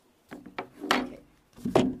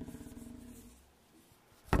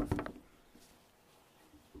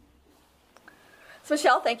So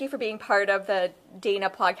Michelle, thank you for being part of the Dana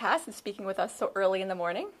podcast and speaking with us so early in the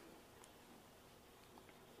morning.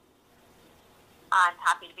 I'm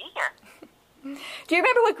happy to be here. Do you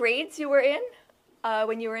remember what grades you were in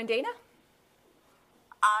when you were in Dana?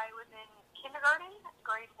 I was in kindergarten,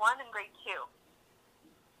 grade 1 and grade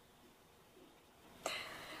 2.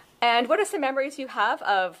 And what are some memories you have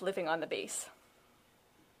of living on the base?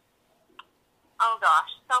 Oh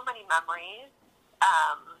gosh, so many memories.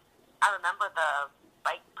 I remember the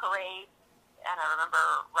bike parade, and I remember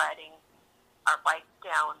riding our bike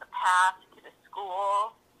down the path to the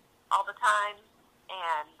school all the time,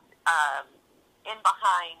 and in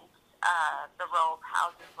behind the row of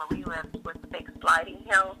houses where we lived was a big sliding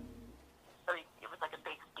hill. So it was like a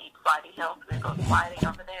big steep sliding hill, so we'd go sliding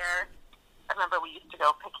over there. I remember we used to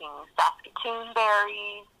go picking Saskatoon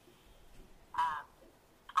berries. I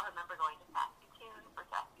remember going to Saskatoon for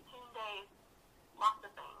Saskatoon days. Lots of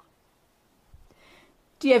things.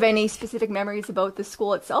 Do you have any specific memories about the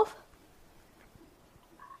school itself?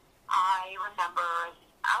 I remember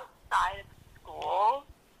outside of school,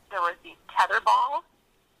 there was these tether balls.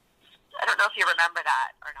 I don't know if you remember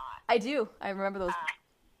that or not. I do. I remember those.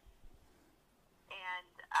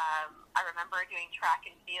 I remember doing track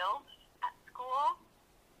and field at school.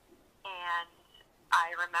 And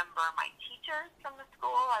I remember my teachers from the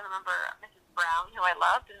school. I remember Mrs. Brown, who I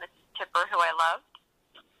loved, and Mrs. Tipper, who I loved.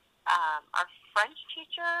 Our French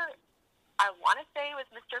teacher, I want to say, was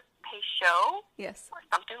Mr. Peychaud. Yes. Or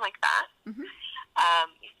something like that. Mm-hmm.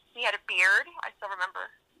 He had a beard. I still remember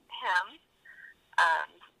him.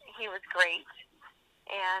 He was great.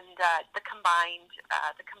 And the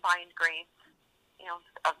combined grades,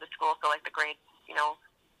 of the school, so like the grades,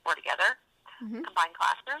 were together, mm-hmm. combined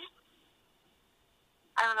classrooms.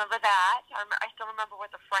 I remember that. I still remember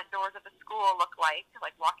what the front doors of the school looked like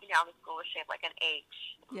walking down the school was shaped like an H.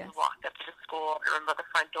 Yes. We walked up to the school. I remember the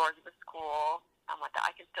front doors of the school.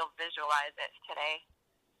 I can still visualize it today.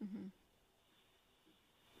 Mm-hmm.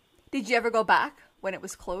 Did you ever go back when it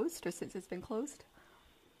was closed or since it's been closed?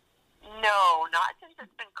 No, not since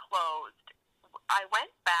it's been closed. I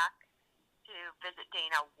went back to visit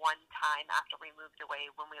Dana one time after we moved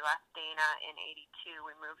away. When we left Dana in 82,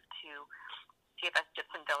 we moved to CFS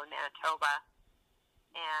Gibsonville in Manitoba,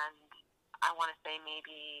 and I want to say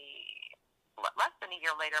maybe less than a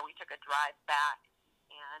year later, we took a drive back,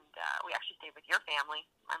 and we actually stayed with your family,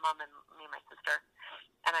 my mom and me and my sister,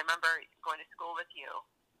 and I remember going to school with you,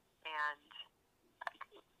 and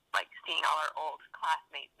seeing all our old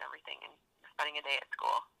classmates and everything, and spending a day at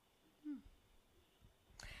school.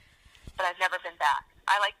 But I've never been back.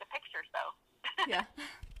 I like the pictures, though. Yeah.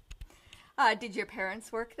 Did your parents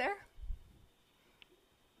work there?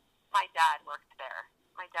 My dad worked there.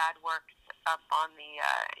 My dad worked up on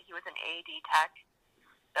he was an AD tech,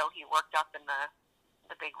 so he worked up in the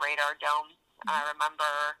big radar dome. Mm-hmm. I remember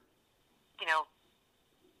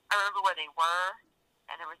where they were,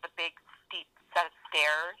 and there was a big steep set of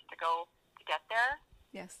stairs to get there.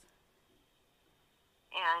 Yes.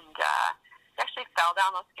 And he actually fell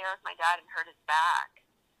down those stairs, my dad, and hurt his back.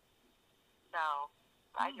 So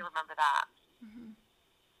I do remember that. Mm-hmm.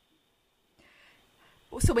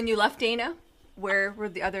 So when you left Dana, where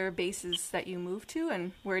were the other bases that you moved to,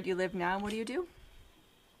 and where do you live now, and what do you do?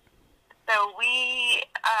 So we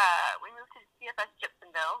moved to CFS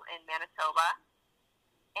Gibsonville in Manitoba,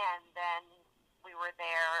 and then we were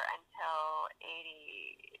there until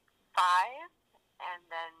 85, and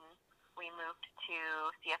then we moved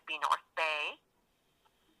to CFB North Bay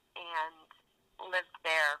and lived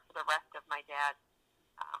there for the rest of my dad's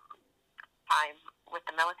time with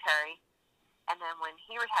the military. And then when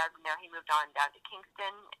he retired from there, he moved on down to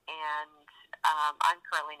Kingston, and I'm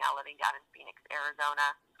currently now living down in Phoenix,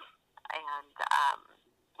 Arizona, and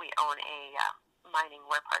we own a mining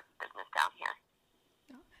wear parts business down here.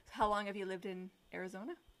 How long have you lived in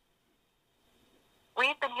Arizona?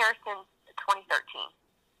 We've been here since 2013.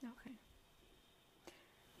 Okay.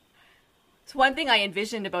 So one thing I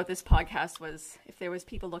envisioned about this podcast was if there was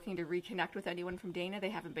people looking to reconnect with anyone from Dana they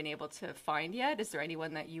haven't been able to find yet. Is there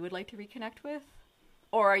anyone that you would like to reconnect with?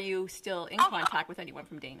 Or are you still in contact with anyone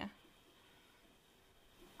from Dana?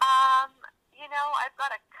 I've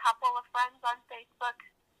got a couple of friends on Facebook,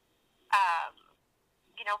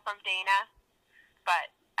 from Dana,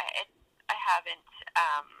 but I haven't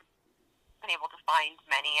been able to find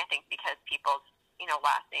many. I think because people's,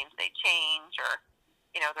 last names, they change, or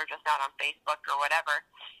they're just not on Facebook or whatever.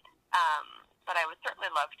 But I would certainly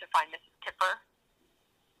love to find Mrs. Tipper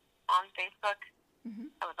on Facebook. Mm-hmm.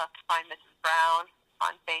 I would love to find Mrs. Brown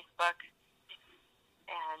on Facebook.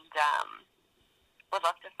 And would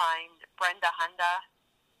love to find Brenda Hunda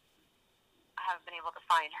I haven't been able to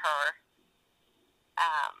find her.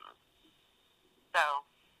 So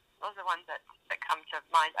those are ones that come to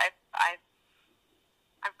mind.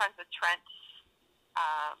 I'm friends with Trent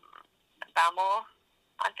Baumel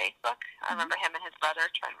on Facebook. I remember him and his brother,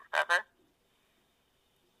 Trent Forever.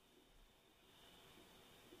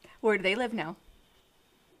 Where do they live now?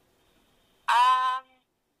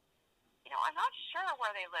 I'm not sure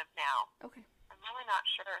where they live now. Okay. I'm really not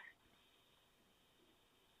sure.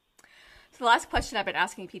 So the last question I've been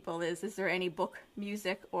asking people is there any book,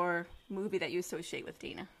 music, or movie that you associate with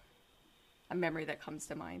Dana? A memory that comes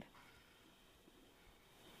to mind.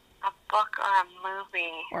 A book or a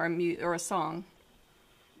movie? Or a song?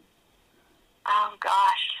 Oh,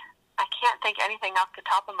 gosh. I can't think anything off the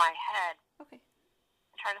top of my head. Okay.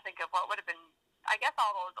 I'm trying to think of what would have been, I guess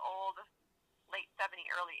all those old late 70s,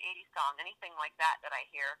 early 80s songs, anything like that I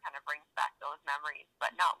hear kind of brings back those memories,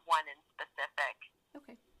 but not one in specific.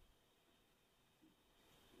 Okay.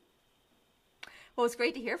 Well, it's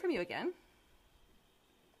great to hear from you again.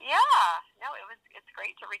 Yeah. No, it's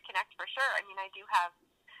great to reconnect for sure. I mean, I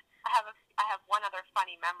have one other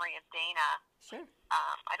funny memory of Dana. Sure.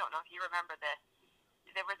 I don't know if you remember this.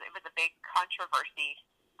 It was a big controversy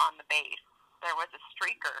on the base. There was a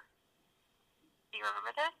streaker. Do you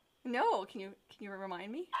remember this? No. Can you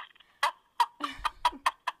remind me?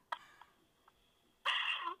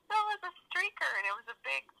 There was a streaker, and it was a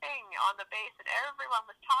big thing on the base, and everyone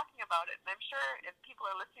was talking about it. And I'm sure if people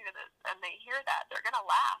are listening to this and they hear that, they're going to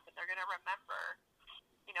laugh and they're going to remember.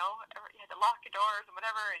 You had to lock the doors and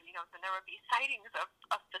whatever, and then there would be sightings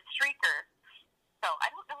of the streaker. So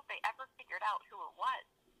I don't know if they ever figured out who it was.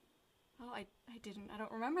 Oh, I didn't. I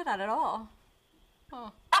don't remember that at all.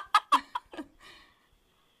 Oh.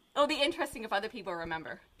 It'll be interesting if other people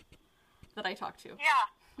remember that I talked to.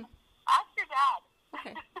 Yeah. Ask your dad.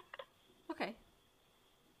 Okay. Okay.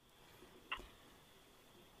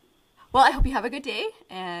 Well, I hope you have a good day,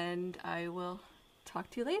 and I will talk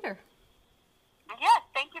to you later. Yes,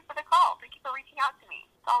 thank you for the call. Thank you for reaching out to me.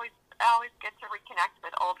 It's always good to reconnect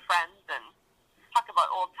with old friends and talk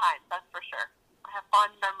about old times, that's for sure. I have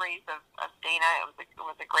fond memories of Dana. It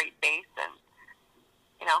was a great base, and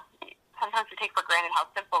sometimes we take for granted how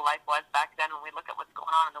simple life was back then when we look at what's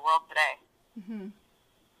going on in the world today. Mm-hmm.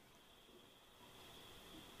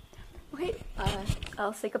 Okay,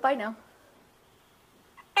 I'll say goodbye now.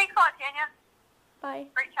 Thanks a lot, Tanya.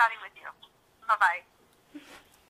 Bye. Great chatting with you. Bye-bye.